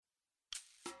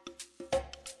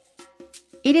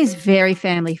It is very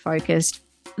family focused.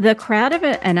 The crowd of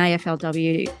an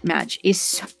AFLW match is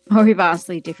so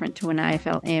vastly different to an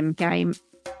AFLM game.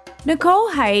 Nicole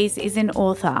Hayes is an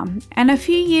author, and a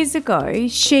few years ago,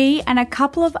 she and a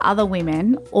couple of other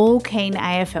women, all keen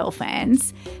AFL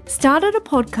fans, started a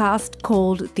podcast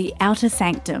called The Outer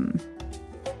Sanctum.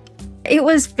 It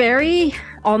was very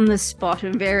on the spot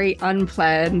and very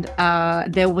unplanned.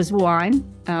 There was wine,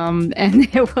 and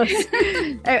there was.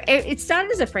 It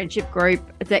started as a friendship group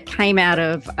that came out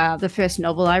of the first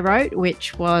novel I wrote,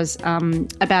 which was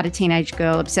about a teenage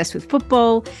girl obsessed with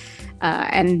football.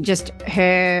 And just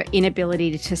her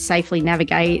inability to safely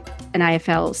navigate an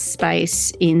AFL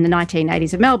space in the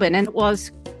 1980s of Melbourne. And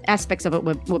aspects of it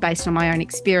were based on my own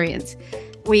experience.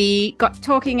 We got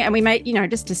talking and we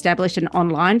just established an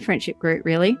online friendship group,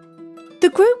 really. The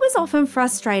group was often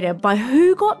frustrated by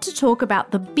who got to talk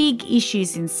about the big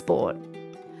issues in sport.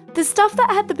 The stuff that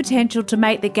had the potential to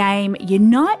make the game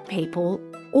unite people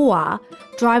or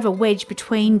drive a wedge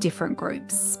between different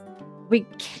groups. We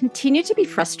continue to be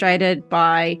frustrated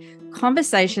by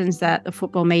conversations that the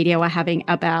football media were having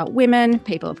about women,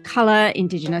 people of colour,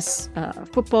 Indigenous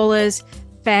footballers,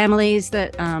 families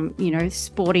that,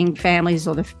 sporting families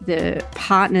or the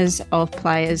partners of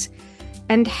players,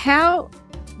 and how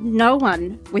no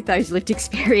one with those lived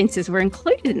experiences were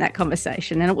included in that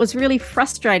conversation. And it was really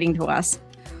frustrating to us.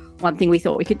 One thing we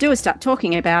thought we could do is start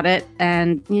talking about it,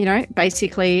 and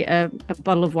basically a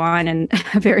bottle of wine and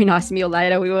a very nice meal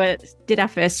later, we did our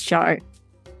first show.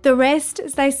 The rest,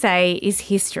 as they say, is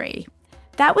history.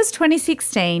 That was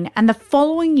 2016, and the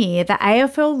following year, the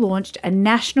AFL launched a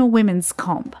national women's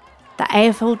comp, the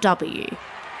AFLW.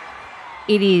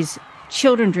 It is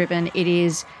children-driven. It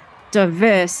is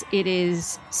diverse. It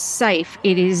is safe.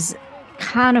 It is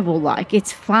carnival-like.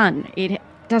 It's fun. It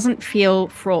doesn't feel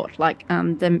fraught like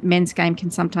the men's game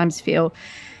can sometimes feel.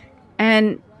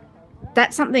 And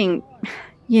that's something,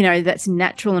 that's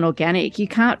natural and organic. You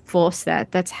can't force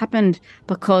that. That's happened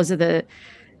because of the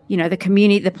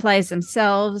community, the players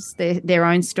themselves, their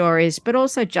own stories, but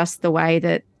also just the way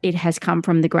that it has come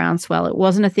from the groundswell. It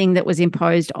wasn't a thing that was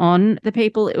imposed on the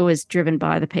people. It was driven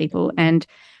by the people. And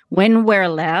when we're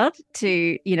allowed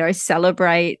to,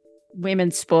 celebrate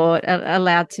women's sport,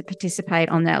 allowed to participate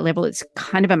on that level, it's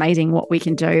kind of amazing what we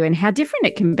can do and how different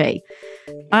it can be.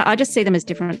 I just see them as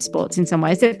different sports in some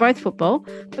ways. They're both football,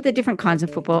 but they're different kinds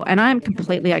of football. And I'm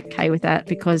completely okay with that,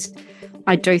 because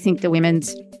I do think the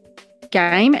women's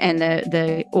game and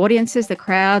the audiences, the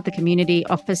crowd, the community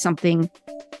offers something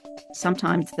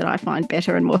sometimes that I find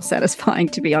better and more satisfying,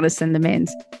 to be honest, than the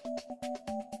men's.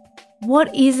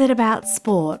 What is it about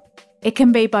sport? It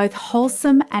can be both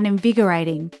wholesome and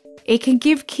invigorating. It can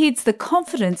give kids the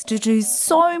confidence to do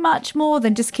so much more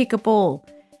than just kick a ball.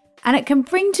 And it can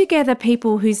bring together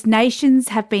people whose nations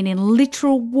have been in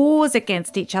literal wars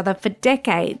against each other for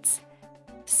decades.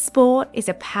 Sport is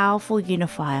a powerful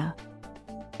unifier,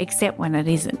 except when it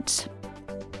isn't.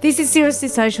 This is Seriously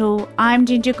Social. I'm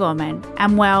Ginger Gorman,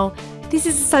 and this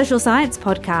is a social science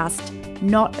podcast,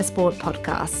 not a sport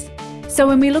podcast. So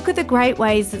when we look at the great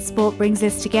ways that sport brings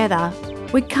us together,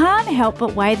 we can't help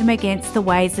but weigh them against the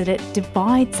ways that it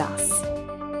divides us.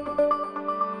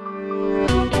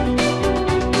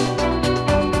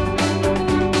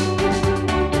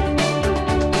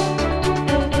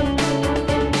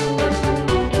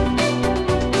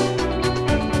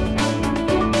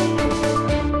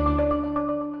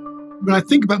 When I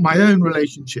think about my own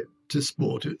relationship to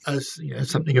sport as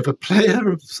something of a player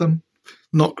of some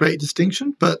not great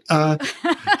distinction, but at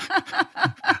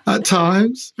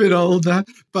times, a bit older,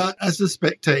 but as a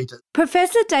spectator.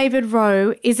 Professor David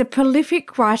Rowe is a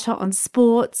prolific writer on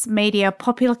sports, media,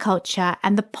 popular culture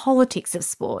and the politics of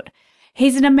sport.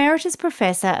 He's an emeritus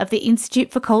professor of the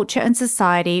Institute for Culture and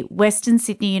Society, Western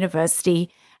Sydney University,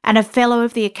 and a fellow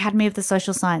of the Academy of the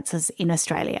Social Sciences in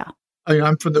Australia.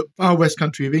 I'm from the far west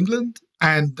country of England,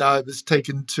 and I was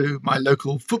taken to my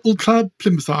local football club,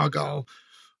 Plymouth Argyle,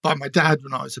 by my dad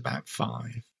when I was about 5.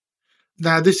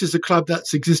 Now, this is a club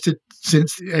that's existed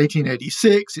since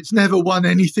 1886. It's never won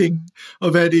anything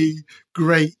of any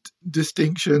great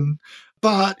distinction.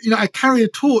 But, I carry a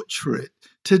torch for it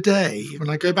today when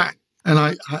I go back. And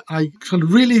I kind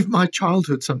of relive my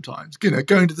childhood sometimes,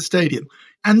 going to the stadium.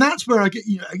 And that's where I get,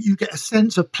 you get a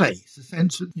sense of place, a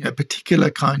sense of,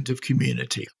 particular kind of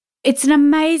community. It's an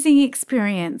amazing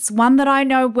experience, one that I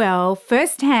know well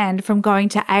firsthand from going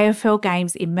to AFL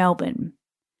games in Melbourne.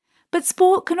 But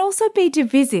sport can also be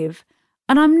divisive,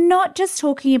 and I'm not just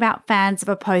talking about fans of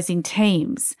opposing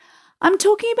teams. I'm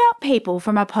talking about people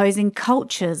from opposing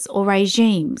cultures or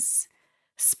regimes.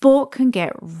 Sport can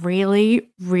get really,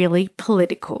 really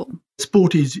political.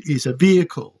 Sport is a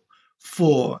vehicle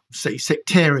for, say,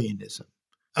 sectarianism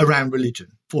around religion.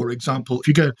 For example, if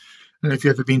you go, I don't know if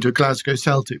you've ever been to a Glasgow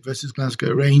Celtic versus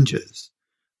Glasgow Rangers,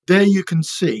 there you can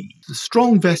see the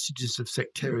strong vestiges of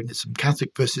sectarianism, Catholic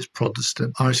versus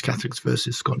Protestant, Irish Catholics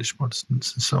versus Scottish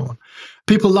Protestants, and so on.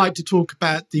 People like to talk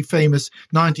about the famous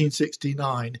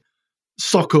 1969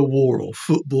 soccer war or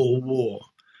football war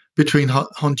between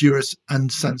Honduras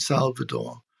and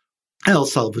El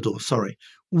Salvador,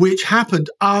 which happened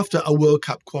after a World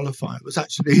Cup qualifier was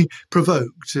actually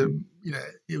provoked.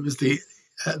 It was the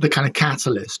kind of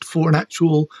catalyst for an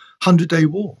actual 100-day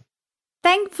war.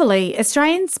 Thankfully,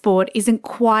 Australian sport isn't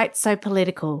quite so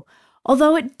political,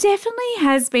 although it definitely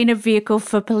has been a vehicle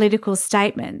for political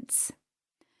statements.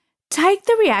 Take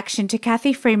the reaction to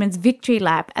Cathy Freeman's victory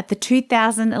lap at the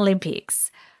 2000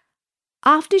 Olympics.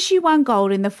 After she won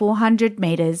gold in the 400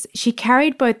 metres, she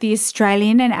carried both the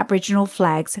Australian and Aboriginal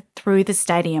flags through the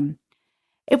stadium.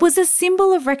 It was a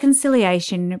symbol of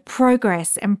reconciliation,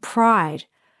 progress and pride,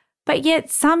 but yet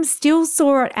some still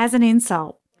saw it as an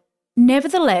insult.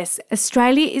 Nevertheless,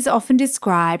 Australia is often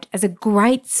described as a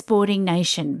great sporting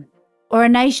nation, or a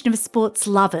nation of sports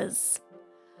lovers.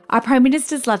 Our Prime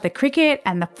Ministers love the cricket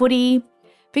and the footy.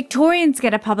 Victorians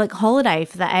get a public holiday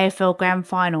for the AFL Grand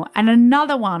Final and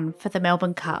another one for the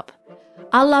Melbourne Cup.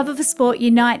 Our love of sport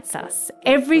unites us.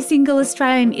 Every single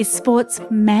Australian is sports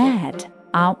mad,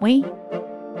 aren't we?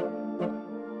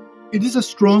 It is a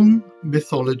strong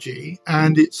mythology,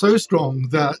 and it's so strong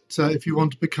that if you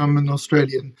want to become an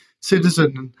Australian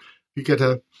citizen, you get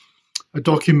a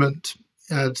document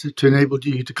to enable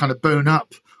you to kind of bone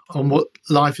up on what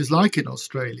life is like in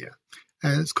Australia.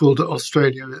 And it's called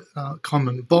Australia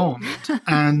Common Bond.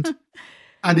 And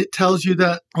it tells you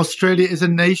that Australia is a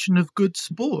nation of good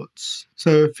sports.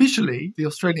 So officially, the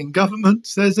Australian government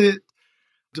says it.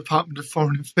 Department of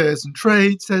Foreign Affairs and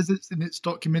Trade says it's in its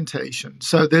documentation.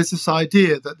 So there's this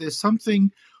idea that there's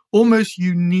something almost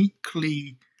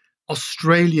uniquely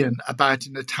Australian about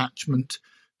an attachment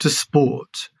to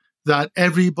sport, that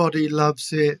everybody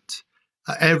loves it,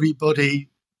 everybody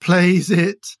plays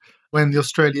it. When the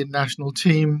Australian national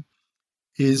team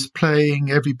is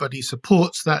playing, everybody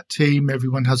supports that team.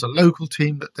 Everyone has a local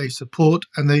team that they support,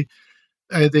 and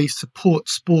they support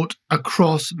sport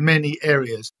across many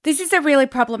areas. This is a really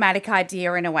problematic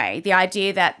idea in a way, the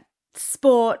idea that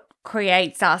sport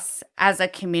creates us as a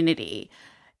community.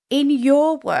 In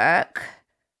your work,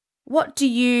 what do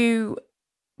you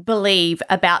believe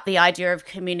about the idea of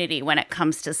community when it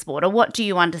comes to sport, or what do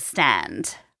you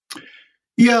understand?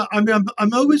 Yeah, I mean,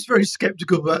 I'm always very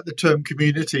sceptical about the term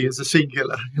community as a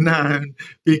singular noun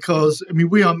because, I mean,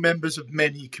 we are members of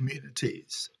many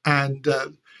communities and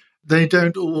they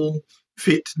don't all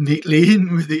fit neatly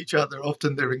in with each other.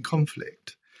 Often they're in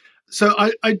conflict. So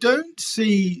I don't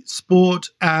see sport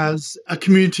as a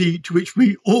community to which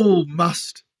we all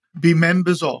must be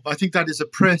members of. I think that is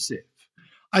oppressive.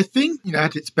 I think,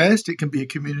 at its best, it can be a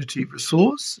community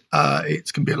resource.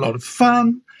 It can be a lot of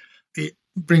fun. It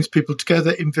brings people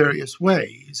together in various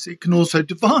ways. It can also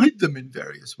divide them in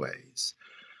various ways.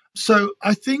 So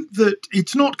I think that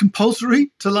it's not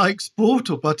compulsory to like sport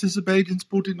or participate in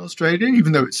sport in Australia,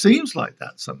 even though it seems like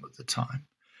that some of the time.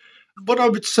 What I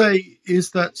would say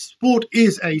is that sport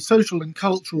is a social and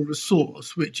cultural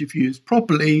resource which, if used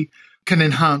properly, can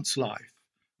enhance life.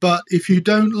 But if you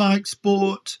don't like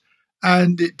sport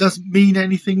and it doesn't mean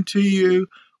anything to you,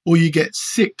 or you get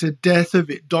sick to death of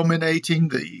it dominating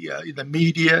the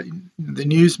media, the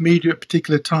news media at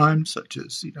particular times, such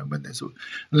as when there's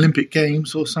Olympic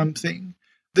Games or something,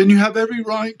 then you have every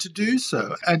right to do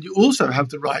so. And you also have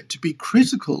the right to be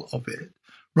critical of it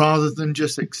rather than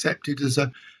just accept it as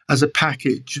a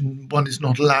package, and one is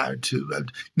not allowed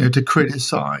to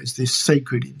criticise this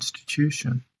sacred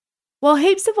institution. Well,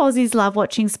 heaps of Aussies love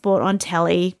watching sport on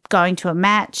telly, going to a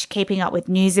match, keeping up with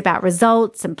news about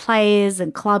results and players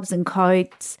and clubs and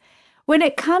codes. When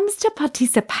it comes to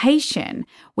participation,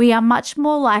 we are much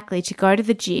more likely to go to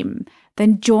the gym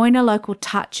than join a local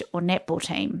touch or netball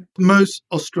team. Most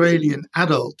Australian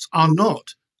adults are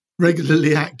not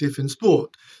regularly active in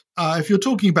sport. If you're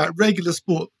talking about regular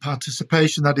sport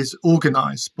participation, that is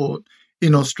organised sport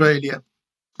in Australia,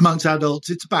 amongst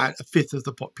adults, it's about a fifth of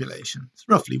the population. It's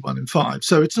roughly 1 in 5.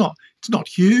 So it's not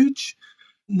huge.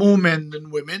 More men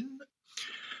than women.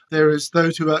 There is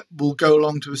those who will go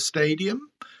along to a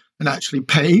stadium and actually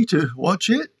pay to watch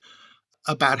it.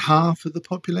 About half of the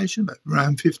population,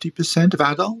 around 50% of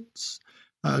adults,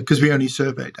 because we only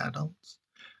surveyed adults.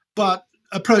 But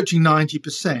approaching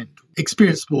 90%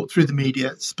 experience sport through the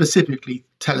media, specifically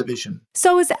television.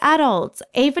 So as adults,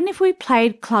 even if we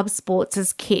played club sports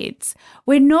as kids,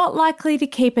 we're not likely to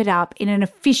keep it up in an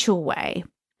official way.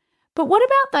 But what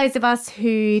about those of us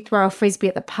who throw a frisbee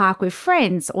at the park with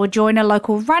friends or join a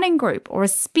local running group or a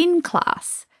spin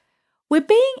class? We're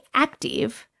being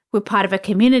active. We're part of a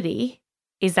community.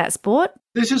 Is that sport?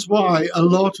 This is why a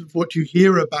lot of what you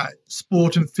hear about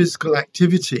sport and physical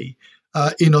activity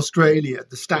in Australia,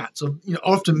 the stats are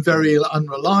often very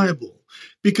unreliable,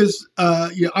 because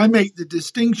I make the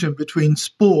distinction between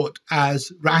sport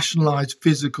as rationalised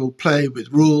physical play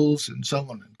with rules and so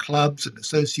on, and clubs and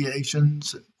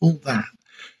associations and all that.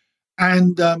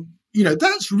 And,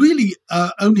 that's really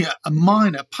only a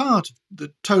minor part of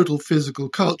the total physical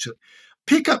culture.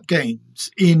 Pickup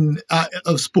games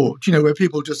of sport, where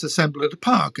people just assemble at a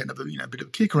park and have a bit of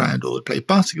a kick around, or play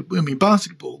basketball.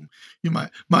 Basketball, you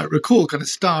might recall, kind of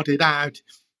started out,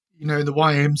 in the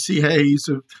YMCA's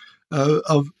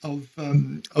of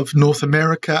North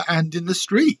America and in the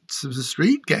streets. It was a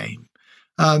street game,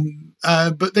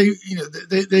 but they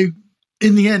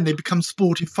in the end they become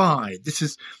sportified. This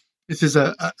is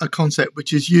a concept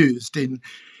which is used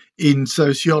in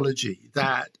sociology,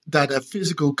 that a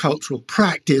physical cultural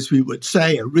practice, we would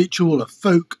say, a ritual,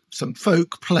 some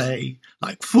folk play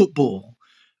like football,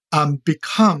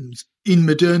 becomes in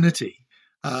modernity,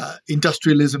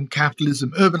 industrialism,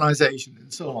 capitalism, urbanization,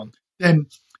 and so on. Then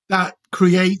that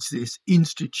creates this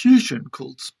institution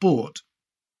called sport,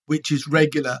 which is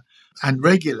regular and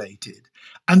regulated.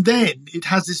 And then it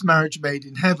has this marriage made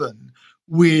in heaven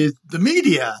with the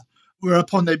media,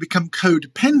 whereupon they become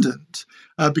codependent,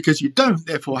 because you don't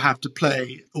therefore have to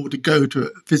play or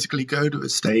to physically go to a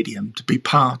stadium to be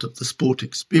part of the sport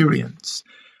experience.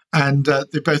 And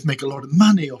they both make a lot of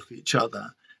money off each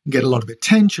other and get a lot of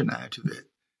attention out of it.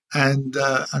 And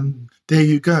there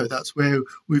you go. That's where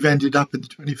we've ended up in the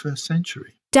 21st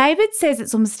century. David says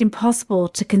it's almost impossible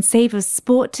to conceive of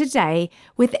sport today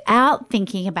without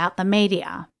thinking about the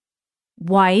media.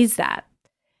 Why is that?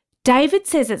 David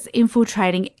says it's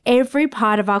infiltrating every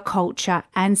part of our culture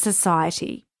and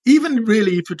society. Even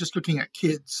really, if you're just looking at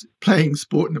kids playing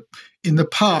sport in the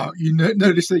park,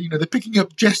 notice that they're picking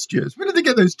up gestures. Where do they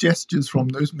get those gestures from?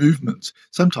 Those movements?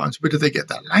 Sometimes, where do they get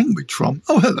that language from?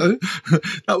 Oh, hello,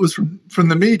 that was from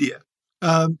the media.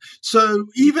 So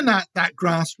even at that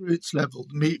grassroots level,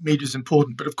 the media is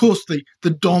important. But of course, the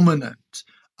dominant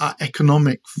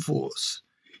economic force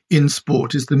in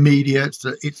sport is the media.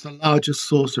 It's the largest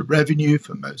source of revenue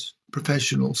for most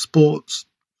professional sports.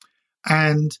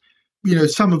 And,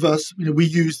 some of us, we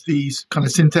use these kind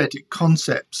of synthetic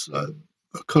concepts. A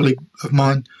colleague of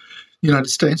mine, in the United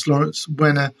States, Lawrence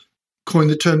Wenner, coined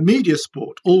the term media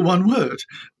sport, all one word.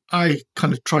 I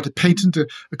kind of try to patent a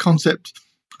concept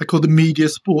I call the media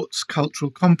sports cultural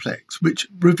complex, which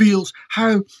reveals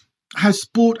how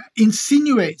sport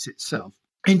insinuates itself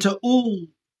into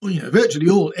virtually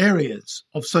all areas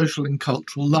of social and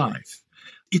cultural life.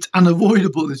 It's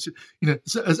unavoidable,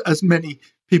 as many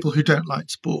people who don't like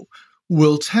sport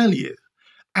will tell you.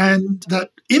 And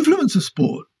that influence of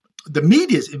sport, the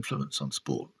media's influence on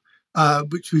sport,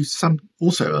 which we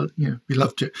we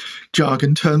love to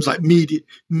jargon terms like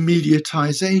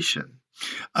mediatization.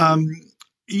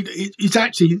 It's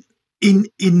actually in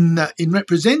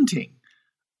representing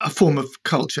a form of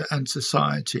culture and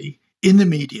society in the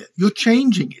media. You're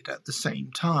changing it at the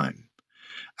same time,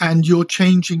 and you're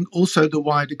changing also the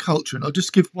wider culture. And I'll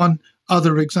just give one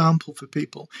other example for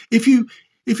people. If you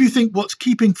think what's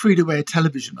keeping free-to-air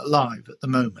television alive at the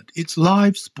moment, it's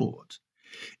live sport,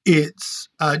 it's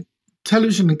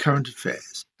television and current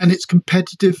affairs, and it's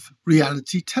competitive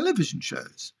reality television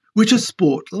shows, which are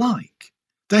sport-like.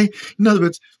 In other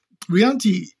words,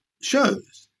 reality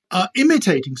shows are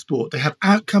imitating sport. They have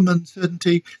outcome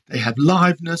uncertainty, they have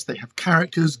liveness, they have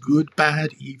characters, good, bad,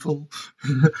 evil,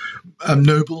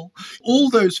 noble, all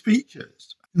those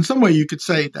features. In some way, you could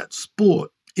say that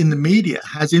sport in the media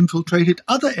has infiltrated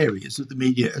other areas of the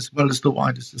media as well as the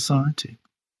wider society.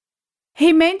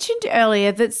 He mentioned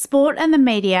earlier that sport and the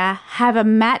media have a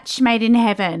match made in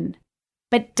heaven,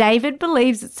 but David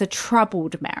believes it's a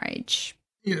troubled marriage.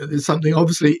 There's something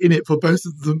obviously in it for both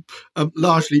of them,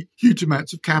 largely huge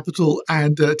amounts of capital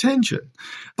and attention.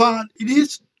 But it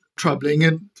is troubling,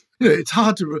 and it's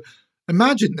hard to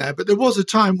imagine that. But there was a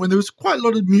time when there was quite a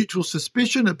lot of mutual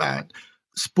suspicion about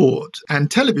sport and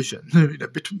television.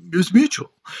 It was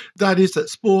mutual. That is, that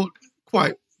sport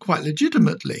quite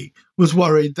legitimately was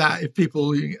worried that if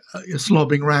people are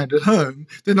slobbing around at home,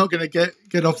 they're not going to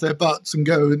get off their butts and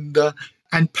go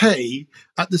and pay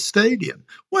at the stadium.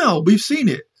 Well, we've seen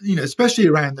it, especially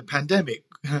around the pandemic,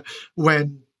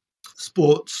 when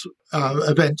sports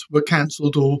events were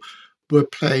cancelled or were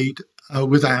played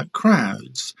without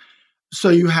crowds. So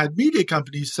you had media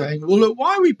companies saying, well, look,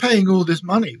 why are we paying all this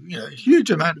money? A huge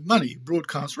amount of money,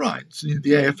 broadcast rights. The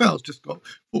AFL's just got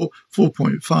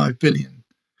 $4.5 billion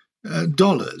for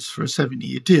a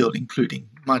 7-year deal, including,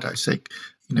 might I say,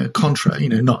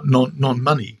 not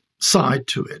non-money side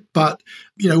to it. But,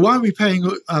 why are we paying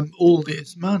all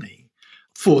this money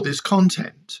for this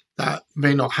content that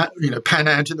may not pan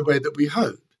out in the way that we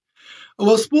hope?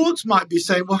 Well, sports might be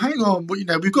saying, well, hang on,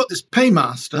 we've got this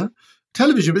paymaster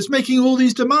television, but it's making all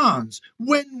these demands.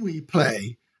 When we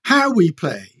play, how we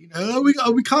play,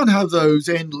 we can't have those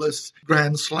endless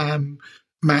Grand Slam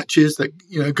matches that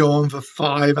go on for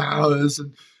 5 hours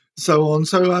and so on.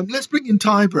 So let's bring in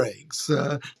tie breaks,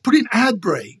 put in ad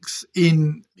breaks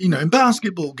in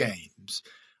basketball games.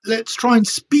 Let's try and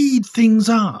speed things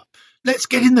up. Let's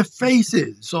get in the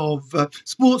faces of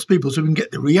sports people so we can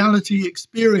get the reality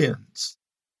experience.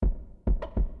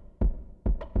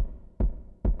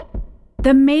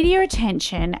 The media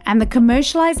attention and the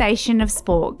commercialisation of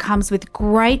sport comes with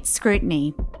great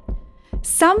scrutiny.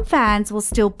 Some fans will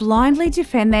still blindly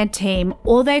defend their team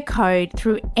or their code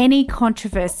through any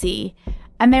controversy,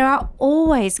 and there are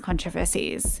always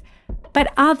controversies.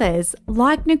 But others,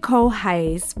 like Nicole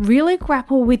Hayes, really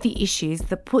grapple with the issues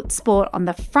that put sport on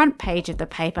the front page of the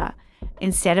paper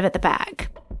instead of at the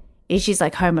back. Issues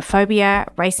like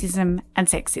homophobia, racism and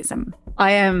sexism.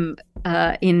 I am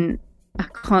in a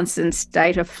constant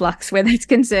state of flux where that's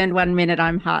concerned. 1 minute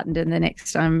I'm heartened and the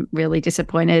next I'm really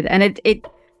disappointed. And it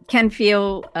can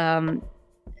feel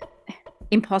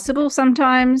impossible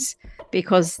sometimes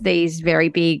because these very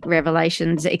big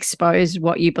revelations expose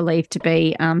what you believe to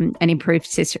be an improved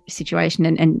situation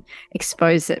and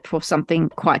expose it for something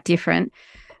quite different.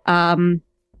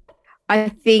 I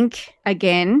think,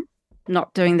 again,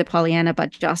 not doing the Pollyanna, but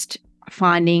just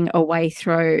finding a way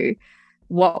through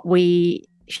what we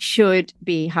should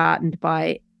be heartened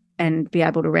by and be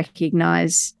able to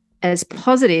recognise as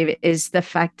positive is the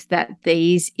fact that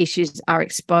these issues are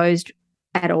exposed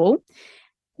at all,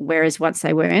 whereas once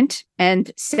they weren't.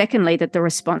 And secondly, that the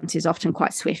response is often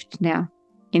quite swift now.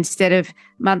 Instead of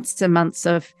months and months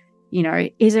of,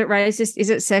 is it racist? Is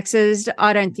it sexist?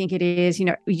 I don't think it is.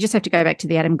 You just have to go back to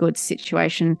the Adam Goodes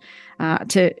situation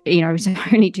it was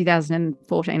only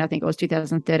 2014, I think it was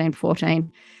 2013,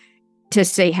 14, to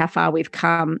see how far we've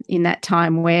come in that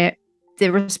time where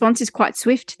the response is quite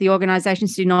swift. The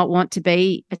organisations do not want to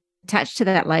be attached to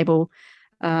that label.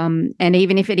 And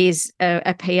even if it is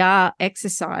a PR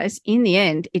exercise, in the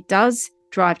end, it does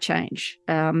drive change.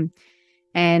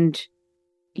 And,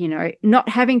 not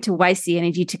having to waste the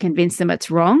energy to convince them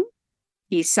it's wrong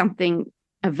is something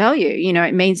of value.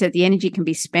 It means that the energy can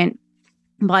be spent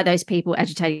by those people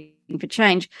agitating for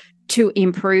change to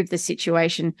improve the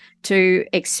situation, to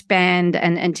expand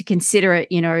and to consider it,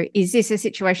 is this a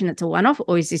situation that's a one-off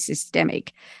or is this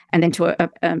systemic? And then to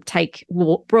take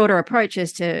broader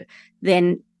approaches to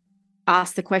then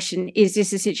ask the question, is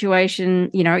this a situation,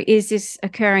 is this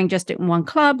occurring just in one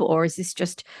club or is this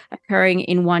just occurring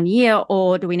in 1 year,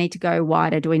 or do we need to go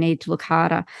wider? Do we need to look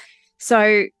harder?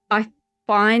 So I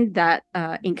find that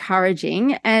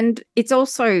encouraging, and it's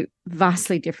also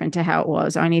vastly different to how it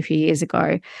was only a few years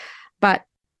ago. But,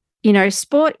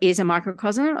 sport is a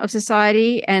microcosm of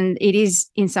society, and it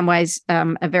is in some ways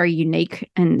a very unique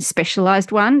and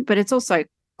specialised one, but it's also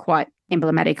quite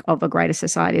emblematic of a greater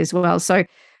society as well. So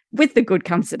with the good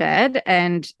comes the bad,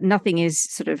 and nothing is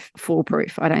sort of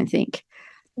foolproof, I don't think.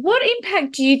 What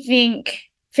impact do you think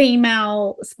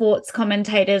female sports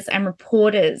commentators and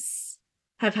reporters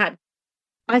have had?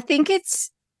 I think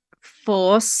it's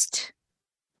forced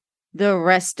the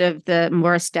rest of the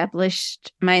more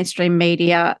established mainstream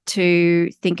media to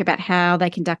think about how they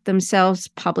conduct themselves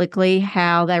publicly,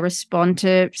 how they respond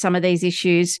to some of these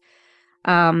issues.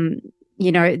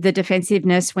 The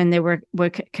defensiveness when there were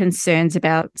concerns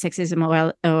about sexism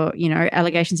or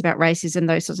allegations about racism,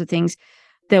 those sorts of things.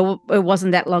 It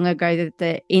wasn't that long ago that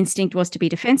the instinct was to be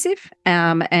defensive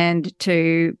and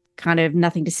to kind of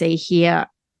nothing to see here.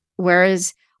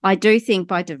 Whereas I do think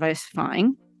by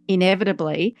diversifying,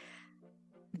 inevitably,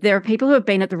 there are people who have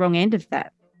been at the wrong end of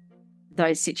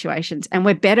those situations, and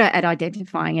we're better at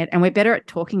identifying it and we're better at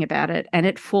talking about it, and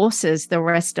it forces the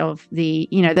rest of the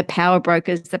power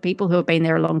brokers, the people who have been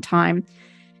there a long time,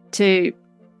 to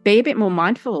be a bit more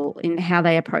mindful in how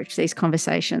they approach these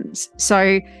conversations.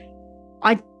 So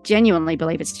I genuinely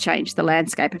believe it's changed the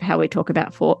landscape of how we talk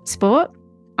about sport.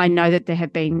 I know that there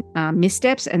have been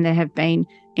missteps and there have been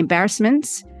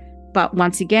embarrassments, but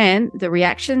once again, the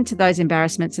reaction to those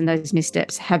embarrassments and those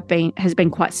missteps has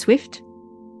been quite swift.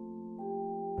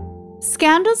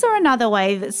 Scandals are another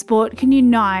way that sport can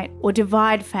unite or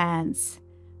divide fans.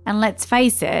 And let's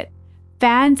face it,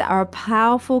 fans are a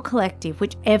powerful collective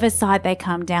whichever side they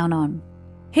come down on.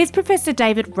 Here's Professor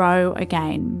David Rowe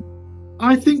again.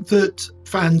 I think that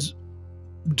fans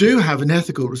do have an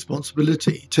ethical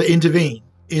responsibility to intervene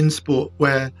in sport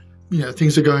where,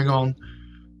 things are going on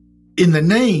in the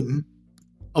name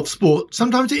of sport,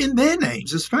 sometimes in their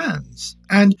names as fans.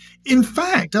 And in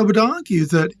fact, I would argue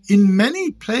that in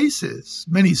many places,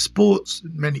 many sports,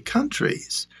 in many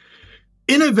countries,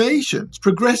 innovations,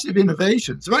 progressive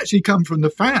innovations, have actually come from the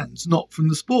fans, not from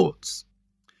the sports.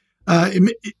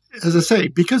 As I say,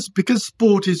 because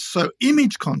sport is so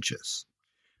image conscious,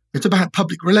 it's about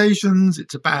public relations,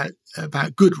 it's about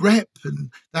good rep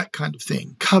and that kind of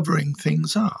thing, covering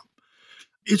things up.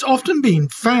 It's often been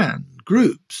fan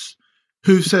groups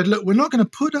who said, look, we're not going to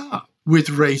put up with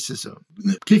racism.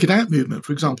 The Kick It Out movement,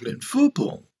 for example, in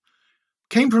football,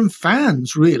 came from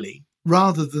fans, really,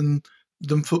 rather than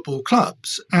football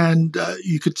clubs. And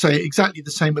you could say exactly the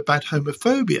same about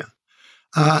homophobia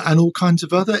and all kinds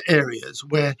of other areas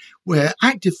where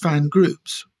active fan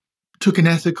groups took an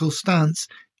ethical stance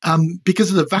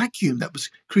because of the vacuum that was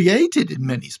created in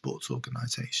many sports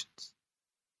organisations.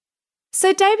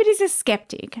 So David is a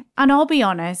skeptic, and I'll be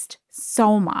honest,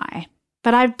 so am I.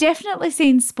 But I've definitely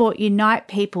seen sport unite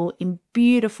people in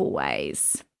beautiful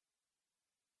ways.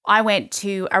 I went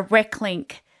to a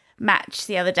RecLink match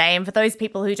the other day, and for those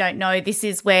people who don't know, this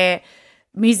is where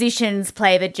musicians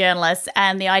play the journalists,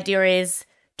 and the idea is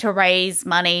to raise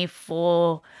money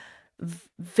for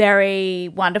very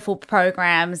wonderful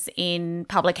programs in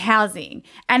public housing.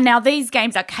 And now these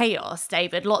games are chaos,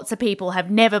 David. Lots of people have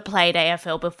never played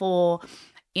AFL before,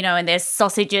 and there's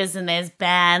sausages and there's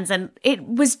bands, and it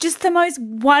was just the most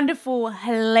wonderful,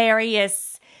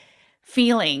 hilarious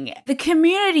feeling. The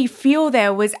community feel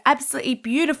there was absolutely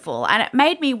beautiful, and it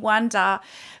made me wonder,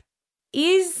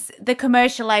 is the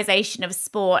commercialization of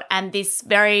sport and this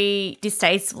very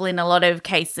distasteful, in a lot of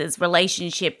cases,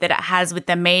 relationship that it has with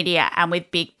the media and with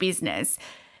big business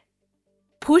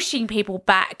pushing people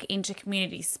back into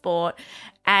community sport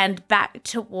and back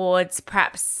towards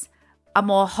perhaps a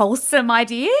more wholesome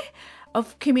idea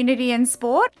of community and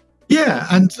sport? Yeah,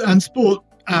 and sport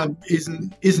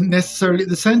isn't necessarily at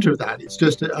the centre of that. It's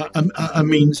just a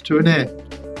means to an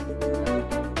end.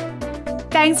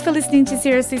 Thanks for listening to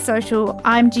Seriously Social.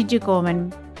 I'm Ginger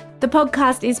Gorman. The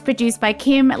podcast is produced by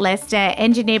Kim Lester,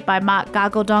 engineered by Mark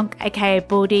Gargledonk, aka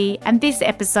Baldy, and this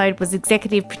episode was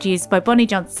executive produced by Bonnie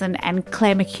Johnson and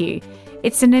Claire McHugh.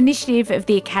 It's an initiative of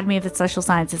the Academy of the Social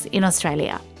Sciences in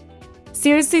Australia.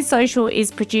 Seriously Social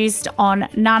is produced on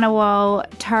Ngunnawal,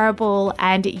 Turrbal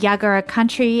and Yagara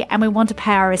country, and we want to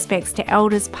pay our respects to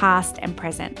elders past and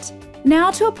present.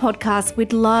 Now to a podcast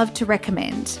we'd love to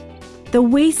recommend. The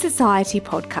We Society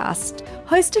podcast,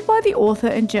 hosted by the author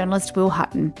and journalist Will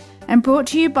Hutton, and brought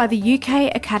to you by the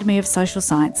UK Academy of Social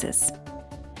Sciences.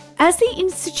 As the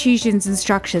institutions and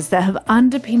structures that have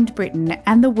underpinned Britain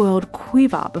and the world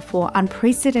quiver before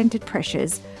unprecedented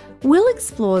pressures, Will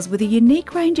explores with a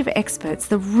unique range of experts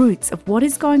the roots of what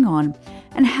is going on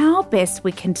and how best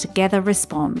we can together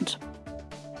respond.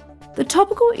 The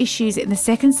topical issues in the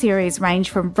second series range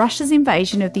from Russia's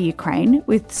invasion of the Ukraine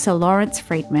with Sir Lawrence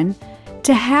Freedman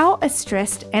to how a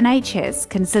stressed NHS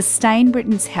can sustain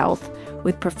Britain's health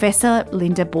with Professor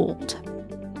Linda Bauld.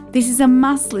 This is a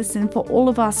must listen for all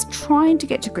of us trying to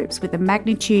get to grips with the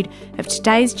magnitude of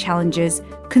today's challenges,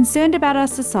 concerned about our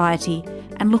society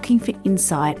and looking for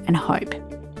insight and hope.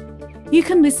 You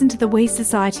can listen to the We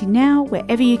Society now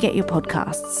wherever you get your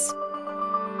podcasts.